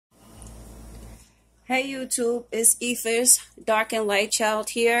Hey YouTube, it's Ethers, Dark and Light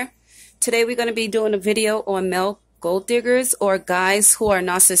Child here. Today we're going to be doing a video on male gold diggers or guys who are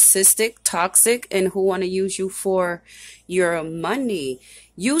narcissistic, toxic, and who want to use you for your money.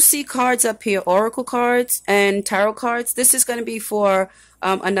 You see cards up here, oracle cards and tarot cards. This is going to be for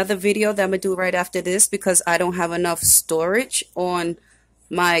another video that I'm going to do right after this because I don't have enough storage on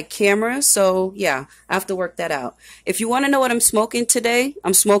my camera. So yeah, I have to work that out. If you want to know what I'm smoking today,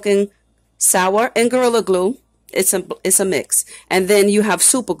 I'm smoking sour and Gorilla Glue. It's a mix. And then you have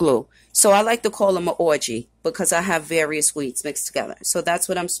super glue. So I like to call them an orgy because I have various weeds mixed together. So that's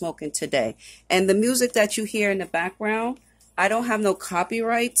what I'm smoking today. And the music that you hear in the background, I don't have no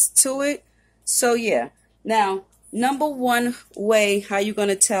copyrights to it. So yeah. Now, number one way how you're going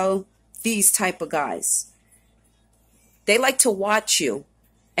to tell these type of guys. They like to watch you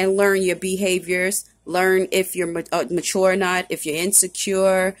and learn your behaviors. Learn if you're mature or not, if you're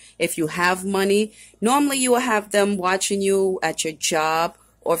insecure, if you have money. Normally you will have them watching you at your job,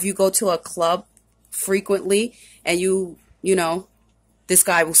 or if you go to a club frequently and you know, this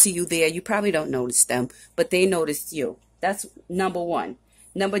guy will see you there. You probably don't notice them, but they noticed you. That's number one.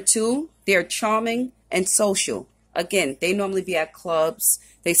 Number two, they're charming and social. Again, they normally be at clubs.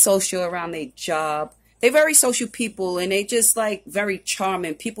 They social around their job. They're very social people, and they just like very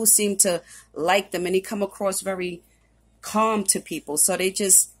charming. People seem to like them, and they come across very calm to people, so they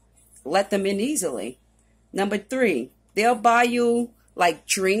just let them in easily. Number three, they'll buy you like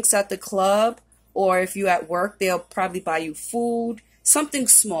drinks at the club, or if you're at work, they'll probably buy you food, something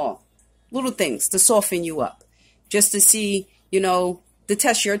small, little things to soften you up, just to see, to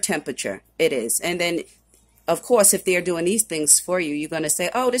test your temperature. It is. And then, of course, if they're doing these things for you, you're going to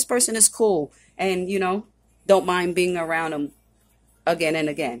say, oh, this person is cool. And, don't mind being around them again and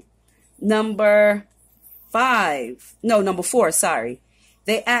again. Number four, sorry.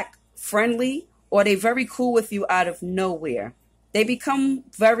 They act friendly, or they're very cool with you out of nowhere. They become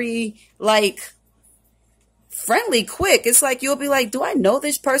very, friendly quick. It's like you'll be like, do I know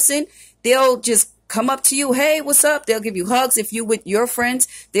this person? They'll just come up to you. Hey, what's up? They'll give you hugs. If you with your friends,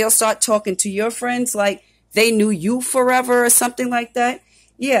 they'll start talking to your friends like they knew you forever or something like that.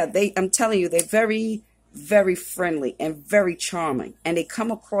 Yeah, I'm telling you, they're very, very friendly and very charming. And they come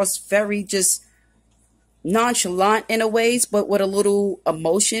across very just nonchalant in a ways, but with a little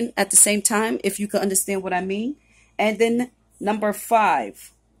emotion at the same time, if you can understand what I mean. And then number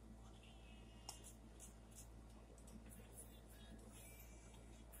five.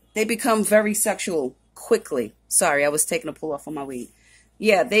 They become very sexual quickly. Sorry, I was taking a pull off on my weed.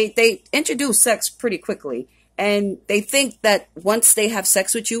 Yeah, they introduce sex pretty quickly. And they think that once they have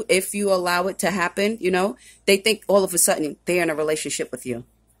sex with you, if you allow it to happen, they think all of a sudden they're in a relationship with you.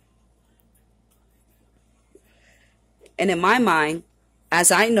 And in my mind,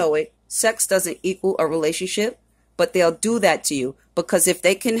 as I know it, sex doesn't equal a relationship, but they'll do that to you. Because if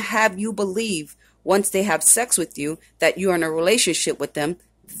they can have you believe once they have sex with you that you're in a relationship with them,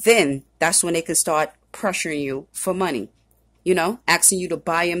 then that's when they can start pressuring you for money, asking you to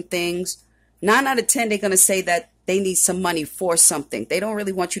buy them things. 9 out of 10, they're going to say that they need some money for something. They don't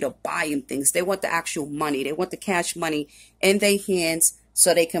really want you to buy them things. They want the actual money. They want the cash money in their hands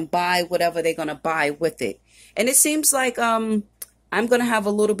so they can buy whatever they're going to buy with it. And it seems like I'm going to have a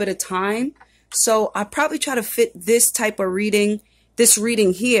little bit of time. So I probably try to fit this type of reading, this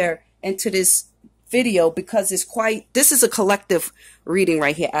reading here into this video because this is a collective reading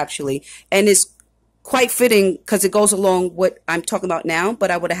right here, actually. And it's quite fitting because it goes along what I'm talking about now,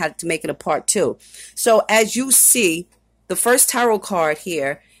 but I would have had to make it a part 2. So as you see, the first tarot card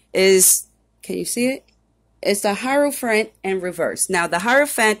here is, can you see it? It's the Hierophant in reverse. Now, the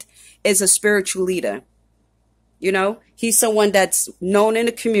Hierophant is a spiritual leader. He's someone that's known in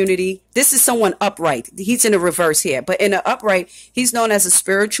the community. This is someone upright. He's in the reverse here, but in the upright, he's known as a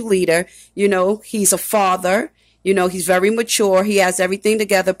spiritual leader. He's a father. He's very mature. He has everything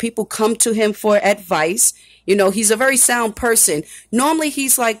together. People come to him for advice. He's a very sound person. Normally,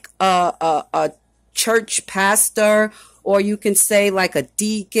 he's like a church pastor, or you can say like a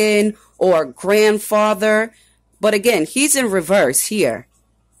deacon or a grandfather. But again, he's in reverse here.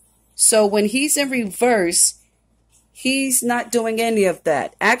 So when he's in reverse, he's not doing any of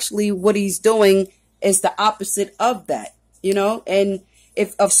that. Actually, what he's doing is the opposite of that, And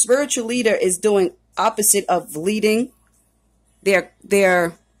if a spiritual leader is doing opposite of leading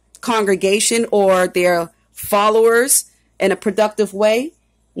their congregation or their followers in a productive way,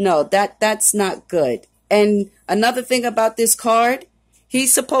 no, that's not good. And another thing about this card,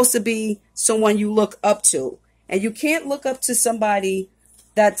 he's supposed to be someone you look up to, and you can't look up to somebody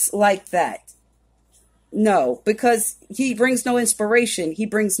that's like that. No, because he brings no inspiration. He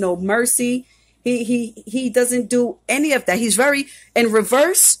brings no mercy. He doesn't do any of that. He's very in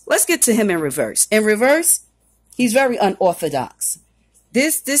reverse. Let's get to him in reverse. In reverse, he's very unorthodox.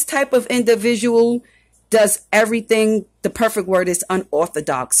 This type of individual does everything. The perfect word is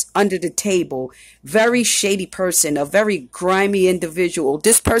unorthodox, under the table, very shady person, a very grimy individual.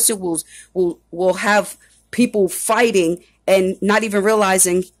 This person will have people fighting and not even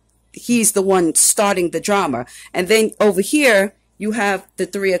realizing he's the one starting the drama. And then over here, you have the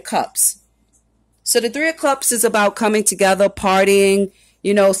Three of Cups. So the Three of Cups is about coming together, partying,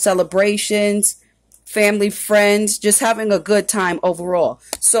 you know, celebrations, family, friends, just having a good time overall.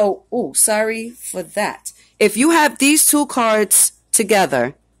 So, sorry for that. If you have these two cards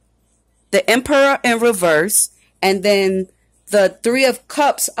together, the Emperor in reverse, and then the Three of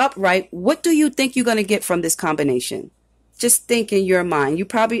Cups upright, what do you think you're going to get from this combination? Just think in your mind. You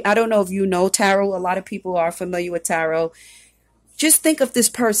probably, I don't know if you know tarot. A lot of people are familiar with tarot. Just think of this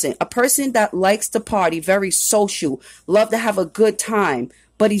person, a person that likes to party, very social, love to have a good time,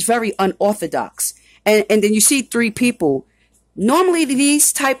 but he's very unorthodox. And then you see three people. Normally,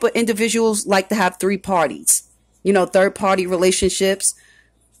 these type of individuals like to have three parties, you know, third party relationships,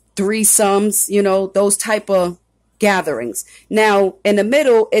 threesomes, you know, those type of gatherings. Now, in the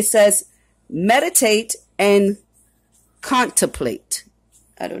middle, it says meditate and contemplate.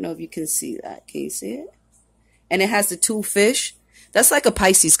 I don't know if you can see that. Can you see it? And it has the two fish. That's like a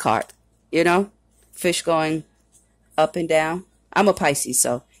Pisces card, you know, fish going up and down. I'm a Pisces,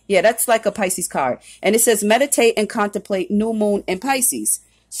 so yeah, that's like a Pisces card. And it says meditate and contemplate new moon in Pisces.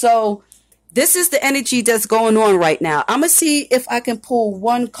 So this is the energy that's going on right now. I'm going to see if I can pull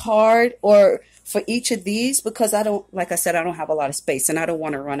one card or for each of these, because I don't, like I said, I don't have a lot of space and I don't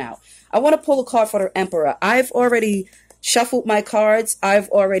want to run out. I want to pull a card for the Emperor. I've already shuffled my cards. I've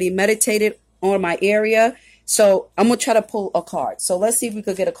already meditated on my area. So I'm going to try to pull a card. So let's see if we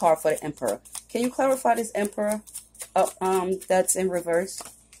could get a card for the Emperor. Can you clarify this Emperor? That's in reverse.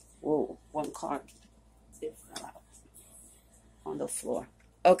 Whoa, one card. It fell out on the floor.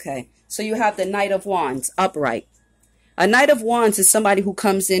 Okay, so you have the Knight of Wands upright. A Knight of Wands is somebody who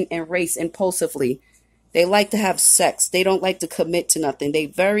comes in and race impulsively. They like to have sex. They don't like to commit to nothing. They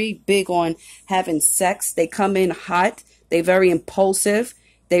very big on having sex. They come in hot. They very impulsive.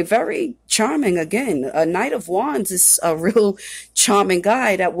 They're very charming. Again, a Knight of Wands is a real charming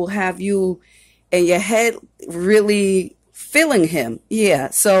guy that will have you in your head really feeling him. Yeah,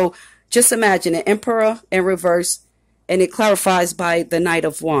 so just imagine an Emperor in reverse, and it clarifies by the Knight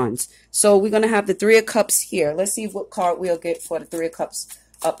of Wands. So we're going to have the Three of Cups here. Let's see what card we'll get for the Three of Cups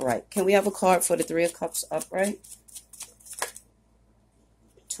upright. Can we have a card for the Three of Cups upright?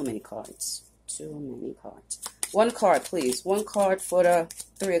 Too many cards. Too many cards. One card, please. One card for the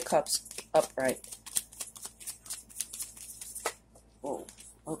Three of Cups upright. Oh,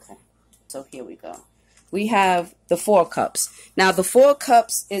 okay. So here we go. We have the Four of Cups. Now, the Four of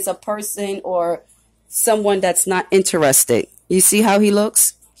Cups is a person or someone that's not interested. You see how he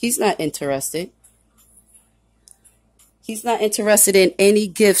looks? He's not interested. He's not interested in any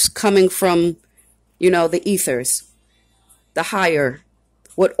gifts coming from, you know, the ethers, the higher,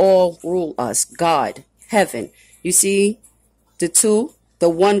 what all rule us, God, heaven. You see the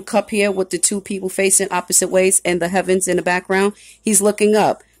one cup here with the two people facing opposite ways and the heavens in the background. He's looking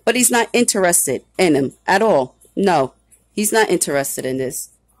up, but he's not interested in him at all. No, he's not interested in this.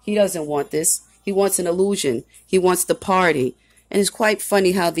 He doesn't want this. He wants an illusion. He wants the party. And it's quite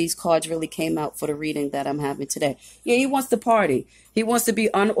funny how these cards really came out for the reading that I'm having today. Yeah, he wants the party. He wants to be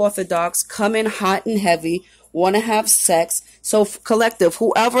unorthodox, come in hot and heavy, want to have sex. So collective,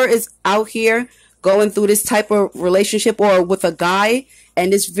 whoever is out here going through this type of relationship or with a guy,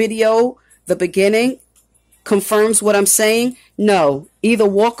 and this video, the beginning, confirms what I'm saying. No, either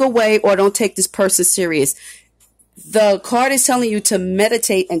walk away or don't take this person serious. The card is telling you to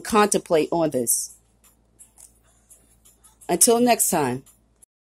meditate and contemplate on this. Until next time.